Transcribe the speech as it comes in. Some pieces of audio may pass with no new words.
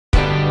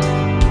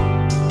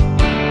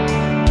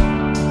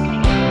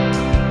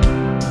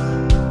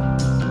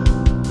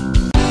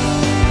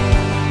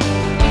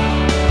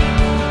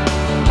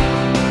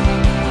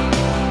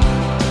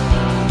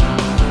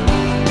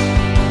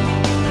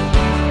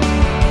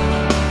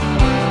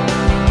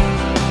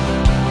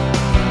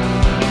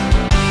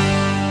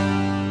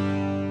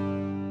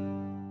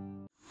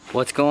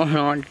What's going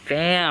on,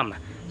 fam?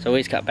 So we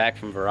just got back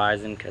from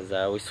Verizon because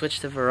we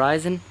switched to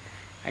Verizon.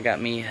 I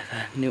got me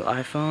a new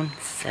iPhone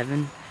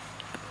 7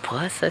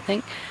 Plus, I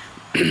think.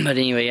 But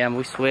anyway, yeah,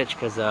 we switched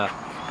because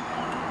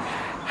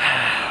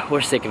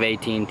we're sick of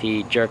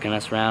AT&T jerking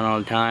us around all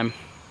the time.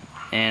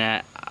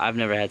 And I've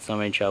never had so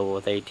many trouble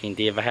with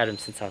AT&T. I've had them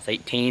since I was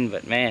 18,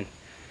 but man,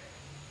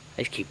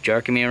 they just keep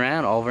jerking me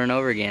around over and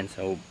over again.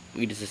 So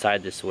we just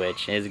decided to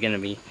switch. It's gonna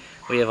be,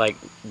 we have like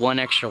one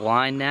extra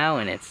line now,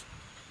 and it's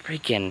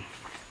freaking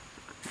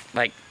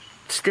like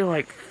still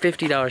like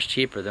 $50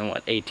 cheaper than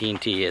what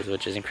AT&T is,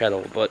 which is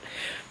incredible. But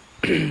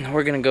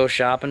we're gonna go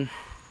shopping,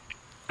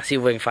 see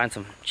if we can find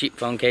some cheap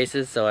phone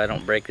cases so I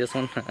don't break this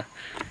one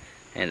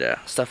and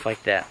stuff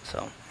like that.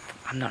 So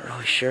I'm not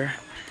really sure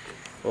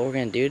what we're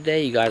gonna do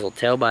today. You guys will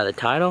tell by the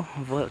title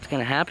of what's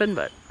gonna happen,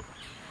 but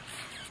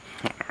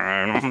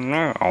I don't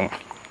know.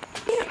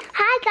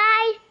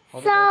 Hi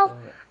guys, so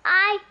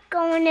I'm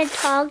going to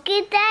Target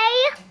today.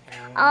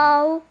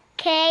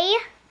 Okay.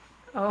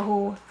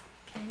 Oh.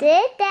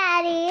 Did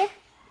Daddy?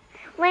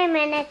 Wait a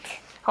minute.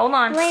 Hold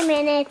on. Wait a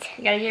minute.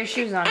 You gotta get your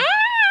shoes on.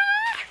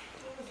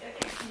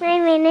 Wait a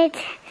minute.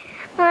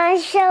 I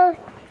want to show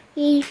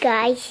you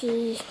guys.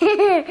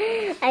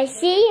 I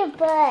see your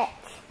butt.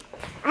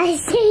 I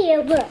see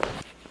your butt.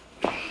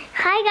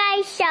 Hi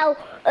guys, so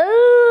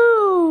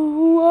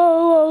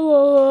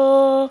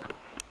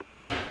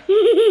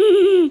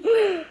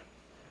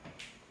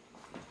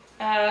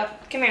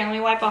Come here, let me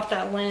wipe off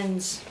that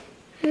lens.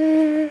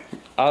 Here,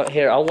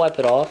 I'll wipe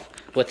it off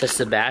with the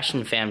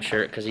Sebastian fam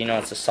shirt because you know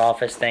it's the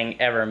softest thing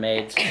ever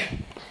made.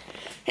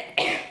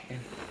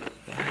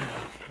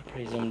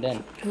 Pretty zoomed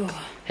in.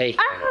 Hey,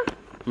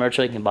 merch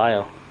link in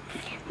bio.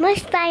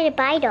 Must buy the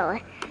Bible.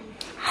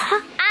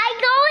 I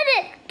go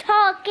to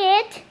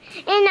Target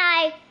and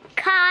I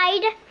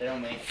cried They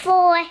don't make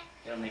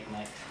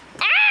mics.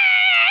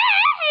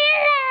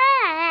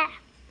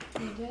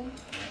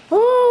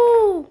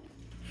 Ooh!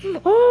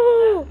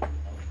 Ooh!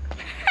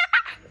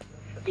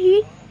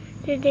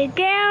 Did it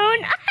down?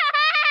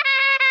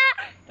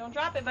 Don't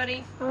drop it,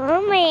 buddy.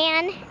 Oh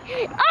man!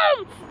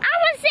 Oh! I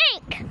was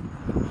sink!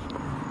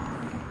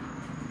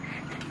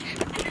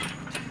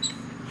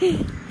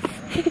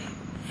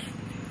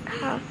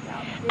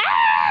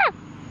 Ah!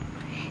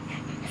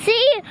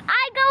 See,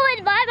 I go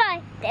with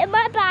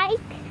my bike.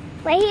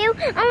 Right here.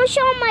 I'm gonna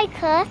show him my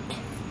cut.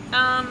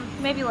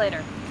 Maybe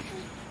later.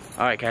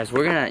 Alright guys,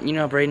 we're gonna, you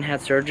know Brayden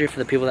had surgery for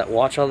the people that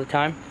watch all the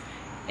time,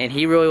 and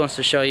he really wants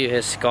to show you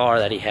his scar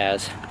that he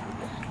has.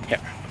 Here,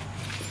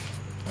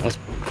 let's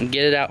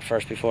get it out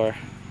first before.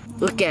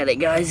 Look at it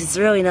guys, it's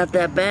really not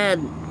that bad.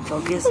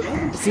 Focus,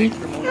 see?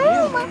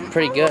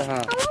 Pretty good,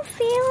 huh? I don't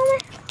feel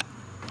it.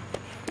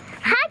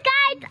 Hi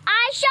guys,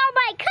 I show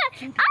my cut.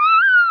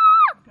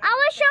 Oh! I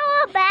will show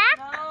her back.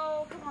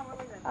 No, come on, we're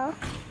good.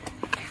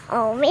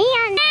 Oh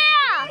man,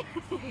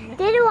 yeah.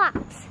 Did it work?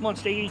 Come on,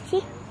 Stevie.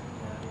 See?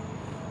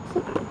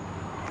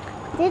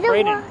 Did it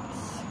Brayden. work?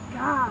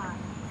 God.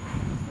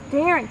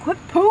 Darren, quit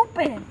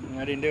pooping. I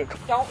didn't do it.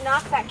 Don't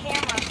knock that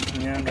camera.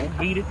 Yeah, don't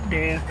beat it to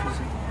death.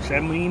 It's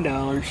 $7 million.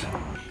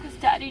 Because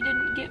Daddy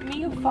didn't get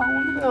me a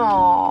phone.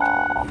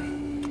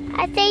 Aww.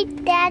 I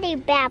think Daddy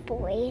bad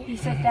boy. He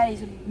said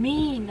Daddy's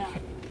mean.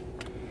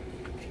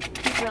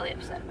 He's really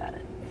upset about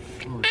it.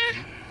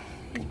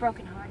 He's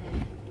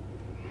brokenhearted.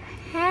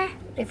 Huh?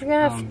 If you're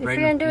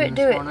gonna do it,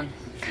 do it.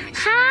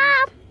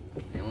 Huh?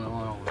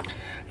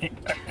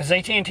 Is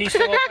AT&T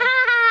still open?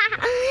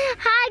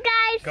 Hi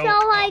guys, Go. so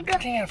I go.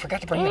 Damn, I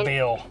forgot to bring the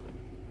bill.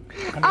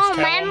 Oh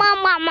my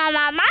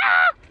mama.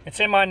 It's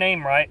in my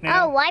name right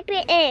now. Oh, wipe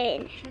it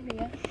in.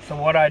 So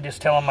what, I just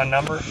tell them my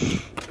number?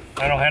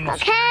 I don't have no Okay,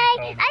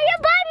 security and code. you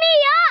buy me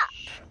up.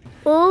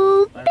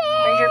 Ooh,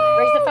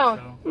 Raise the phone.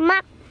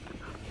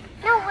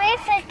 No,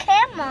 where's the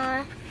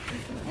camera?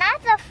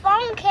 Not the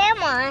phone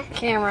camera.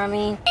 Camera, I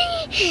mean.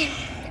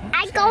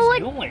 I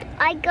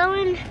go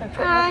in.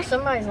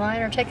 Somebody's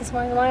line or taking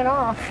somebody's line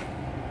off.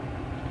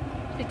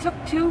 It took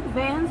 2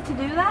 vans to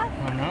do that?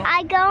 I know.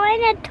 I go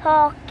in and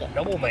Target.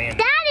 Double van.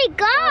 Daddy,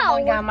 go. Oh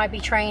my God, might be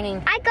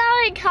training. I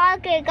go in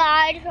Target,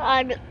 guys.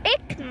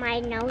 It's my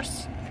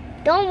nose.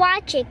 Don't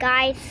watch it,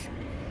 guys.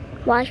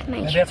 Watch my.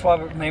 And that's why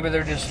maybe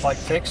they're just like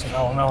fixing.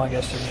 Oh no, I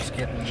guess they're just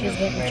getting. She's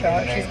getting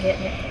charged. She's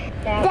getting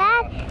it.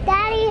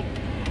 Daddy,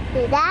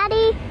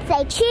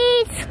 say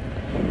cheese.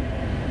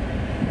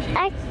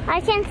 I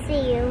can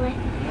see you.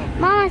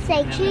 Mama,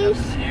 say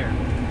cheese.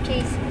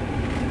 Cheese.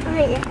 Oh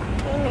yeah,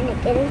 I'm gonna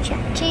get a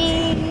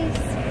cheese.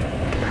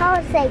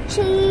 Papa, say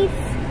cheese.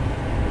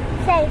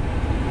 Say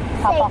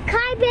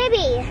Kai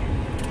baby.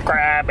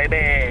 Cry, baby.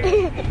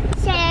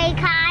 Say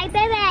Kai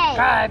baby.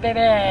 Cry,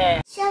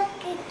 baby.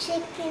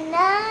 Chicken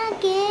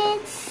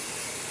nuggets.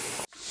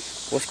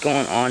 What's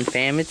going on,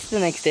 fam? It's the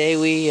next day.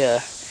 We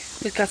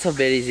got so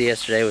busy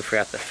yesterday we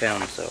forgot to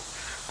film, so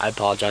I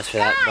apologize for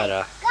that.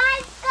 But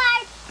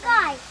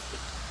Guys,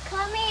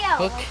 come here.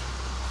 look,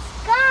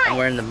 Guys, I'm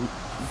wearing the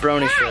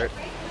brony shirt.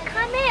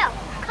 come here.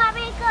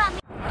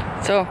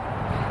 So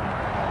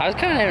I was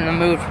kind of in the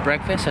mood for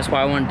breakfast. That's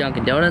why I wanted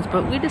Dunkin' Donuts.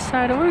 But we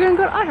decided we're gonna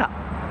go to IHOP.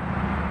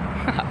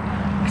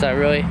 Cause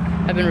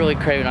I've been really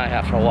craving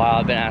IHOP for a while.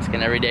 I've been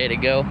asking every day to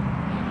go.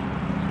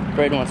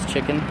 Brayden wants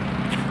chicken.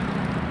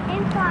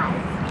 And fries.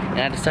 And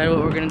I decided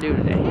what we're gonna do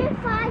today. And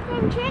fries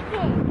and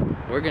chicken.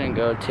 We're gonna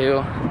go to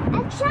A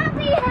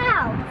jumpy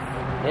house.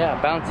 yeah,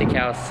 bouncy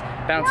house.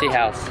 Bouncy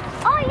house.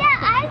 Oh yeah,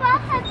 I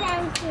love a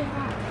bouncy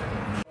house.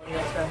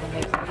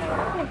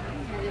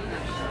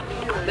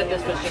 But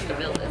this was just a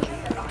village.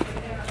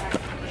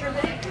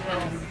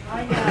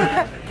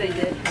 They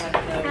did have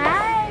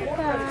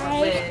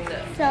Hi guys.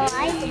 So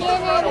I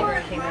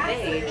children came of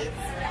age.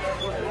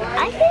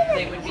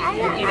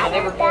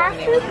 got a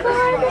bathroom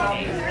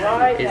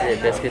card. Is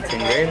it biscuits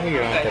and gravy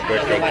or want the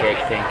birthday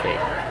cake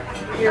pancake?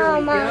 Gave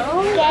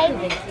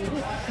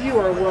You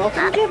are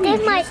welcome. Give me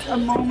just a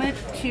moment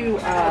to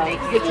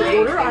get your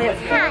order. I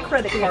have 4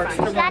 credit cards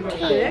to run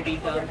real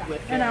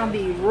quick, and I'll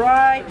be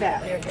right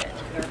back.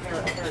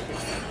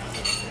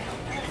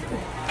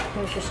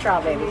 Here's your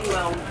straw, baby.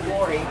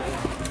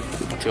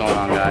 What's going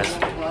on, guys?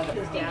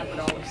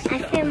 I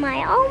feel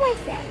my all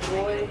myself.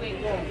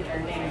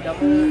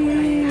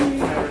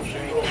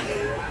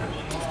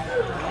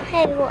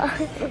 Hey, what?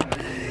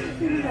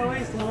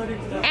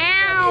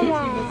 Ow!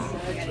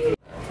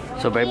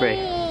 So Bray,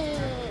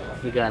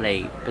 we got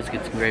a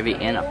biscuits and gravy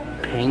and a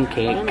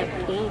pancake,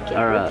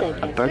 or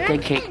a birthday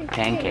cake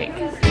pancake.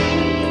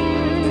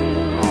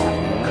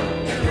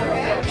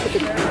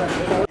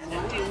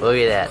 Look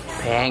at that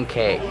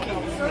pancake.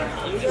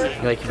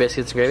 You like your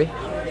biscuits and gravy?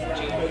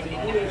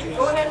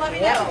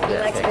 Yeah, he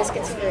likes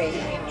biscuits and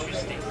gravy.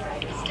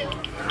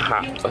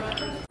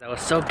 That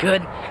was so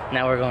good.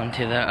 Now we're going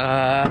to the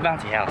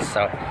bouncy house.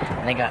 So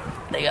they got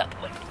like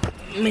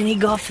mini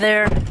golf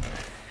there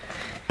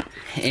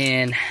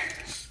and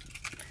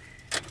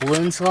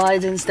balloon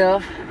slides and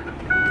stuff.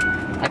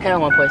 I kind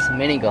of want to play some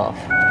mini golf.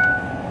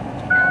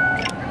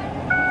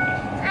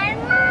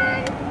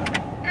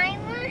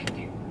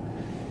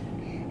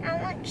 I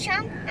want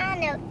jump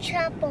on a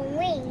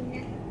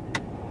trampoline.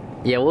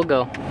 Yeah, we'll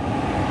go.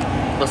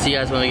 We'll see you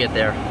guys when we get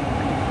there.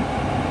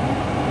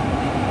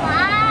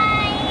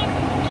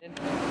 Bye.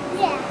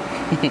 Yeah.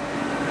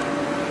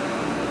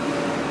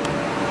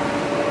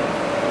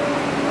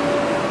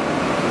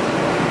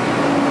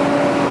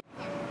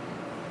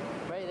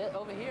 Right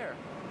over here.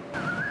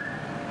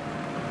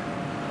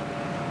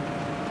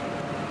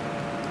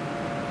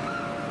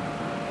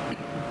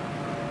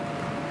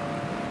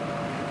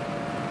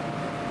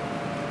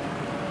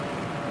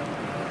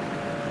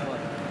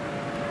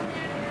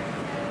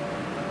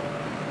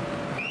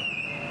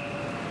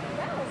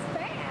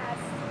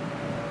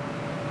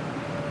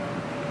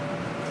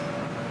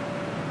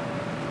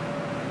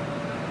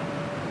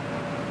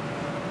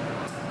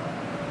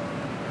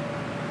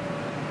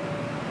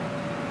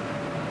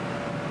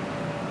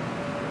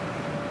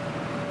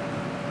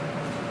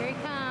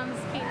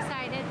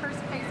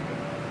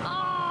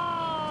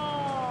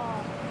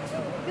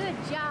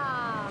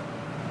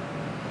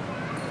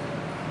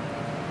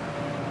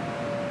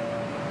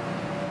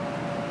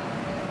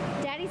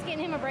 Daddy's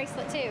getting him a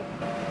bracelet too.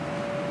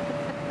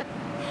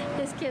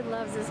 This kid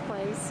loves this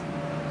place.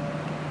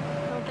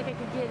 I don't think I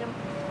could get him.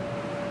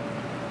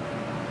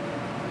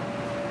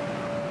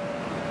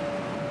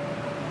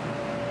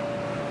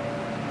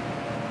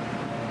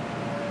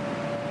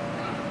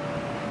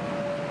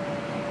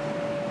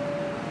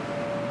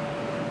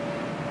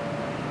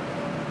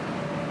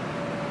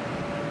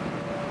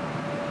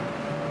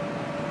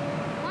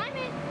 Climb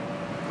it!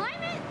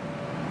 Climb it!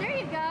 There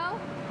you go!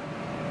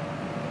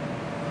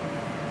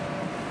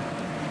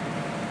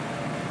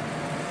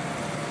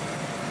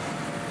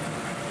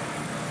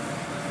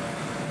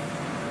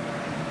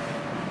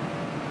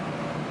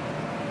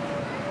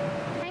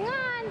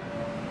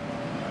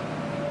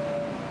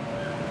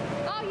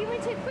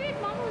 Too quick,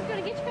 Mama was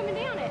going to get you coming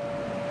down it.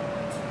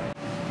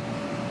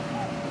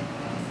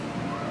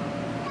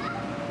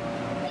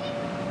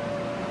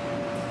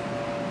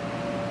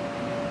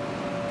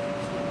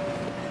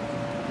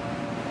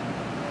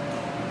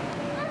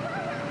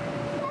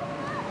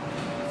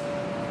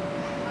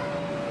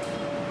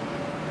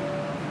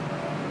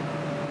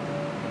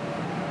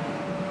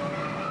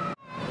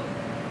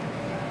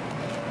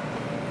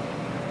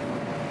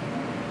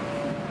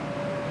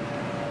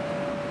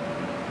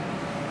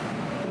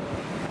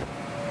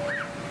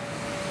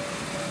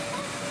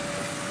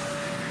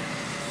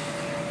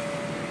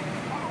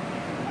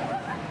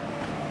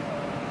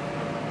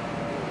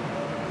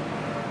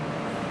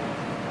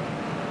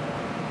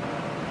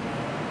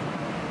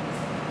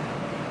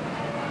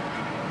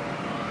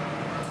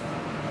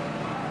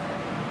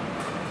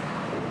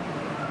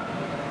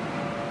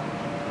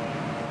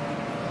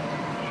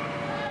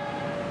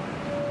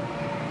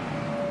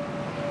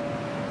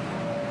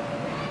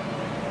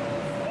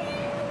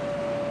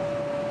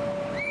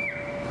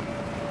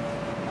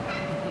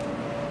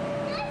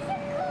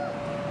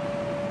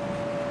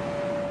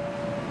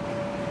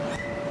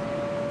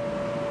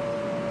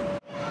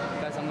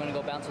 I'm gonna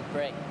go bounce with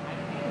Bray.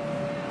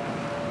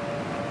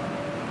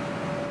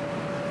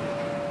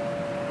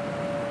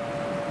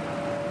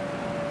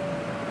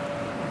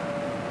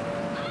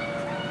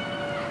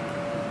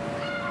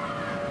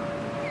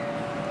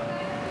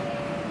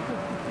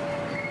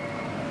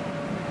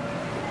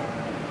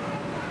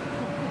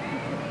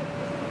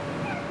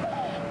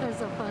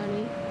 so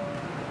funny.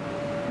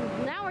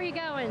 Now where are you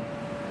going?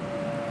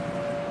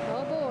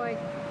 Oh boy.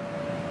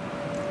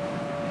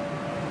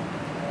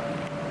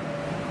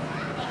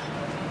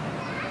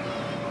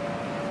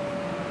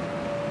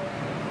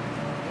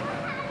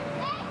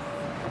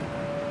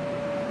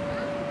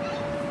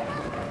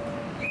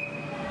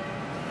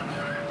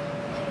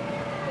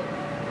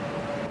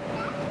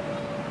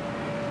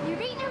 You're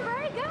beating him,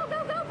 Bray. Go,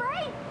 go, go,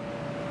 Bray.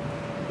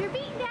 You're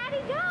beating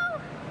Daddy. Go.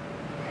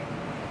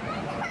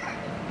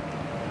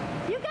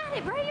 You got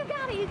it, Bray. You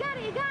got it. You got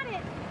it. You got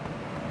it.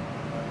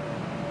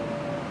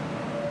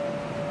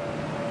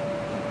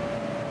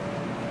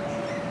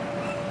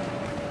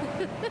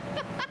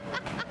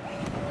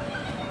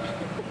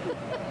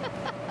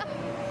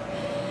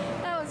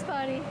 That was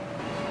funny.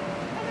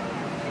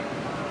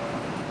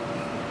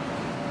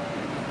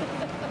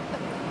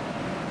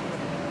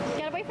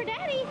 Gotta wait for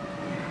Daddy.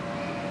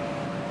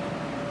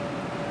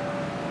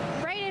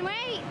 Brayden,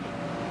 wait.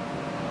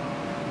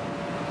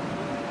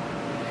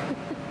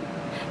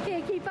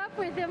 Can't keep up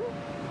with him.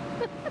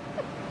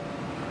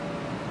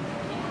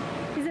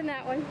 He's in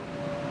that one.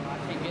 I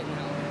can't get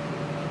now.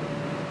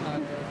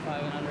 Under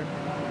 5 and under.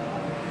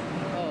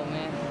 Oh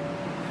man.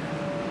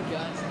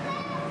 Guys.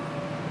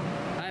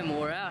 I'm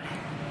wore out.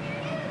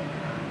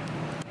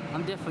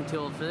 I'm definitely too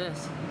old for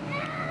this.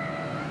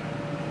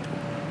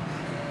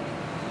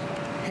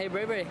 Hey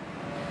Bray Bray,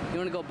 you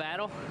wanna go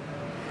battle?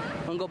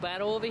 Wanna go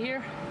battle over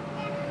here?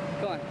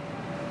 Come on.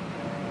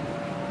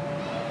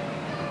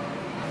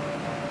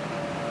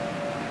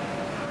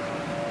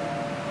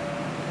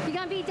 You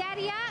gonna beat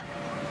Daddy up?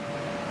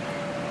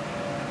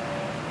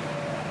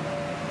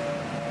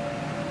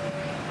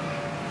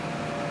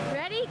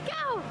 Ready?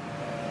 Go!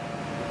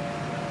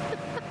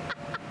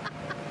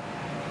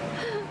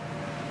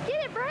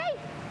 Get it, Bray!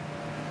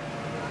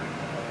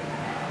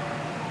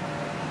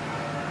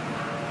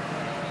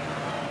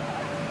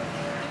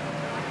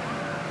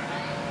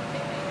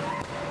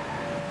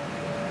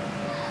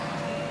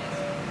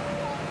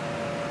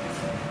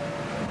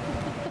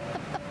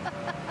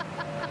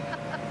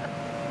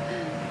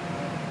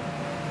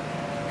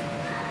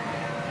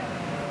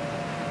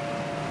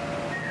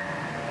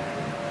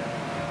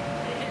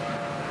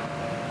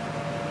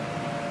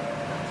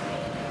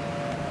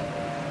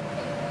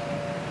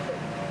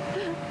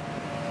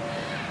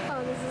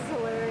 Oh, this is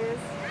hilarious.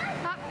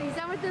 Oh, he's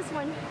done with this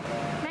one.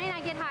 May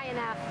not get high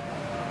enough.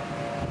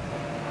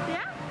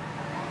 Yeah?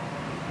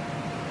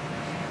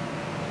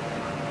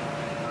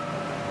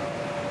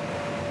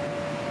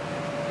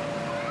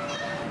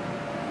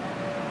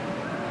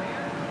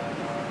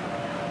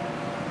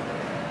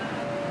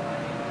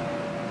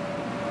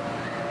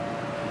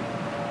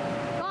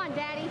 Go on,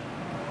 Daddy.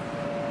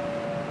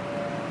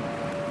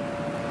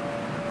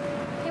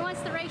 He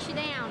wants to race you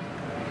down.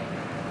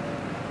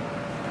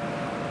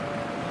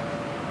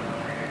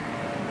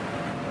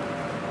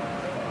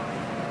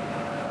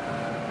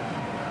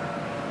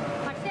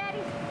 Watch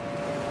Daddy.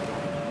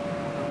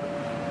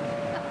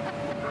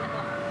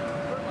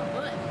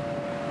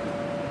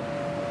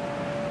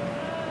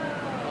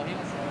 Oh, he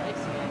wants to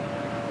race again.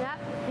 Yep,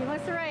 he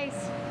wants to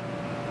race.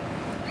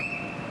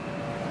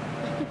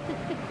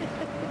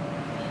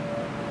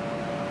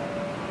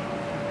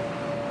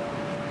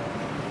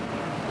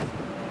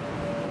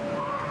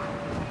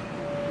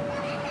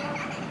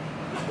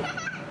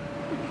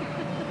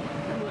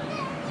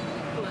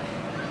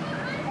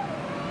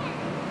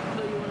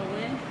 So you wanna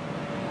win?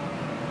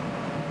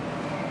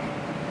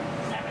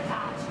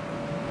 Sabotage!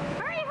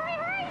 Hurry, hurry,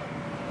 hurry!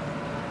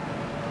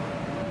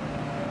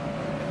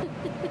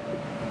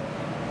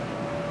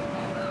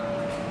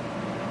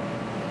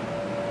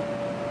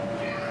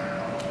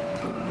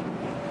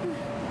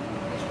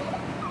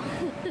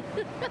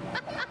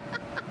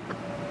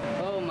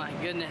 Oh my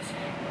goodness.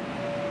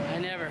 I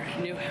never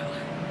knew how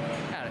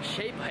out of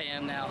shape I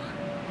am now.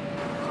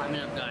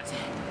 Climbing up, guys.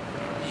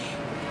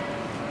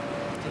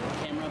 Take the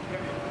camera up here.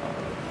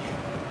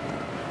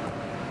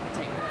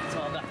 Take that, it's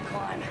all about the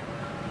climb.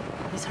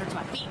 This hurts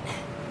my feet.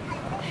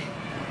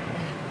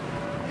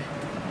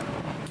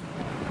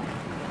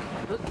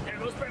 Look, there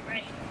goes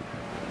Bray.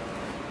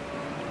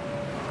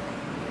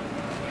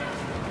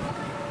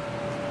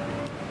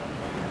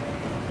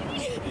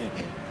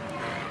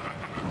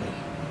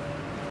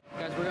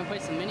 Guys, we're gonna play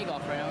some mini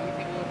golf right now. We're gonna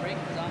take a little break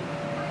because I'm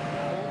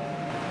old.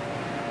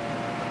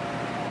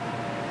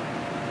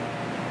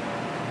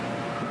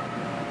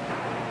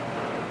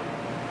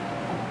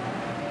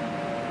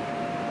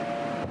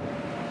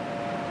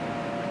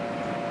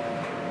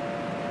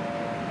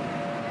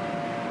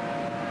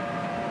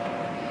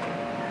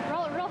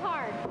 Roll it real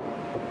hard.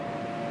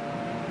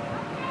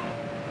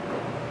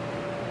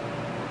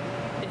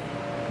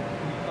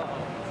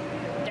 Uh-oh.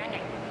 Dang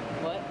it.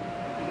 What?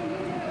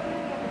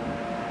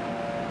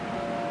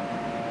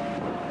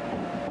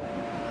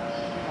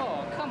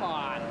 Oh, come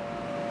on.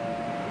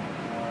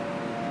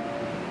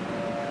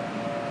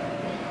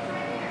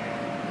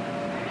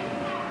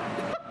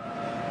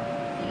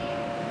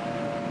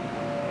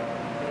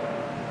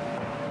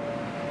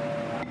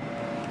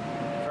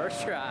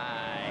 First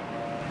try.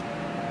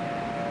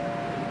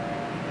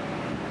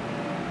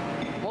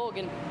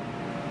 working.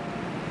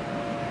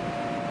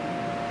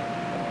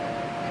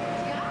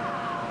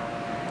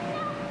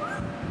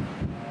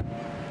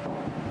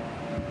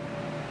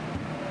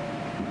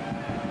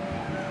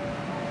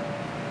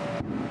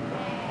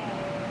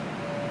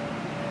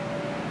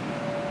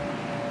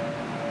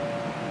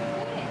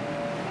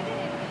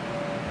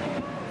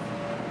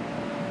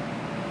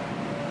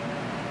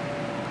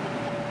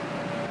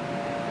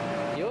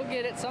 You'll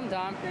get it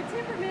sometime. The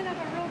temperament of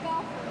a real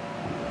golfer.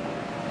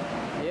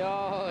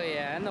 Oh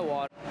yeah, in the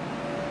water.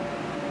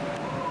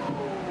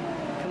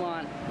 Come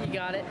on, you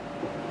got it.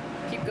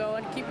 Keep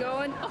going, keep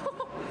going. Oh.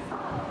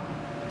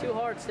 Too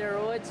hard,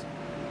 steroids.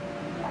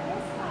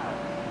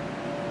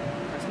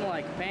 It's more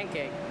like a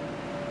pancake.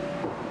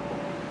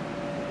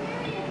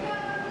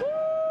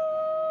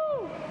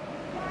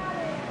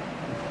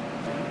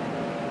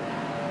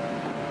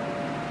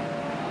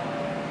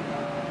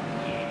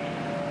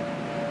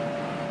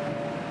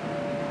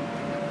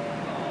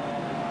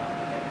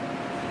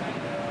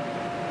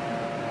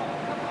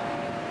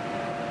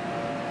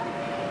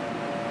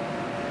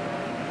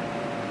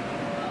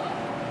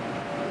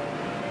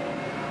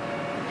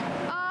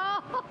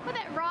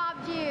 That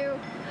robbed you.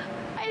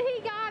 And he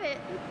got it.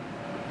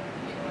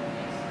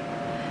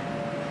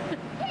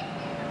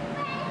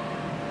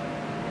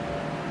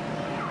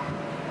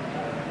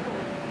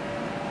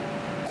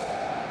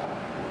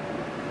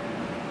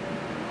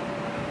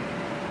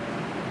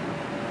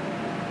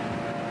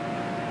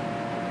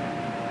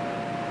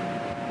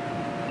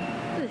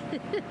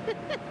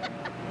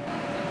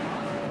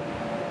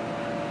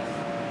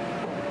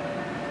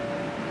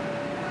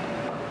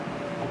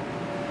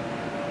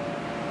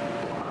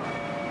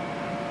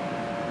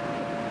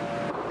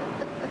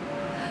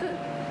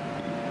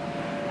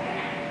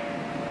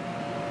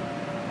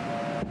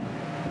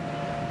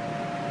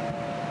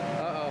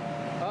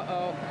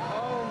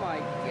 Oh my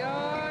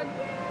God.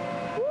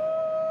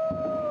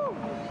 Woo!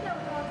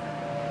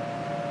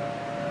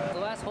 The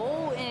last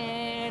hole,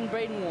 and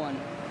Brayden won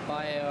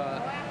by,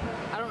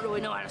 I don't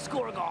really know how to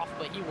score golf,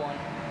 but he won.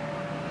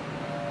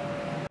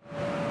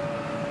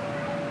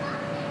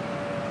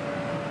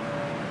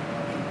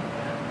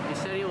 He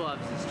said he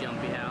loves this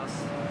jumpy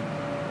house.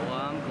 Well,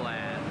 I'm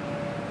glad.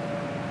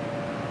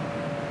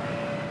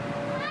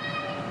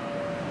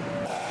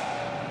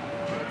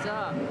 What's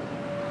up?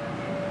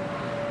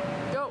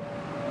 Go!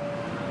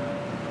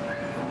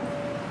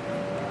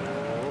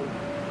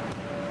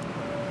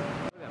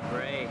 Look at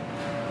Bray.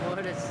 What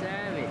a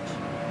savage.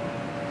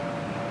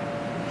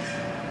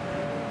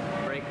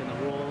 Breaking the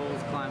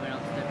rules, climbing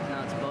up steps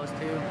not supposed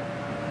to.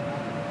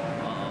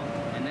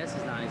 Uh-oh. And this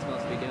is not even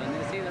supposed to be doing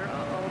this either.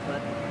 Uh-oh,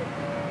 but...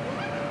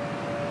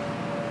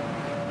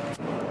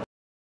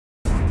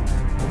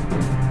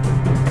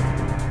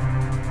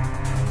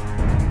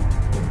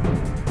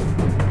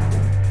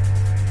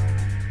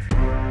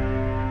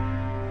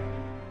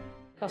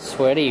 How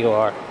sweaty you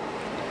are.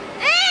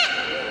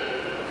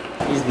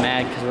 He's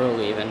mad because we're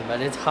leaving,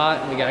 but it's hot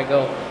and we gotta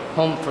go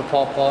home for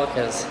Paw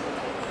because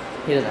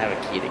he doesn't have a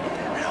key to get to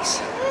that house.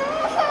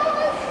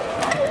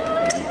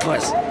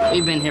 Plus,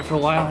 we've been here for a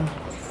while and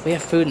we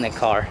have food in the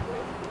car.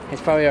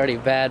 It's probably already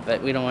bad,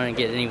 but we don't want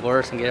to get any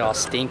worse and get all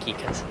stinky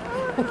because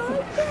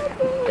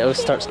it'll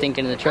start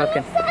stinking in the truck,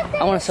 and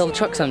I want to sell the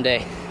truck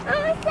someday.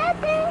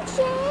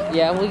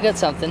 Yeah, we got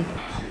something.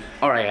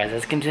 Alright guys,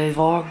 let's get into today's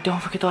vlog.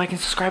 Don't forget to like and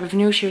subscribe if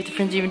you're new, share with your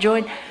friends you've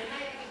enjoyed.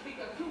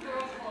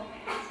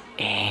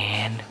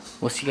 And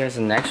we'll see you guys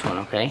in the next one,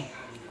 okay?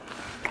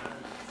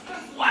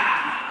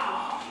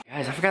 Wow.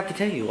 Guys, I forgot to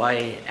tell you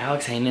why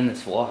Alex ain't in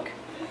this vlog.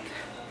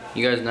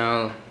 You guys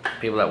know,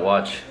 people that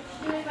watch,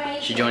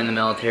 she joined the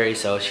military,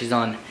 so she's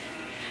on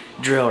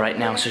drill right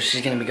now, so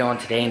she's gonna be going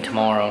today and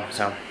tomorrow,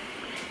 so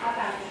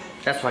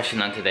that's why she's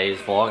not today's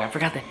vlog. I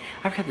forgot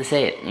to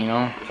say it, you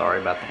know?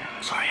 Sorry about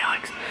that. Sorry,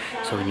 Alex.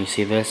 So when you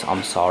see this,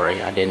 I'm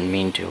sorry. I didn't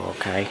mean to,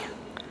 okay?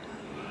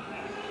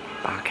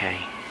 Okay.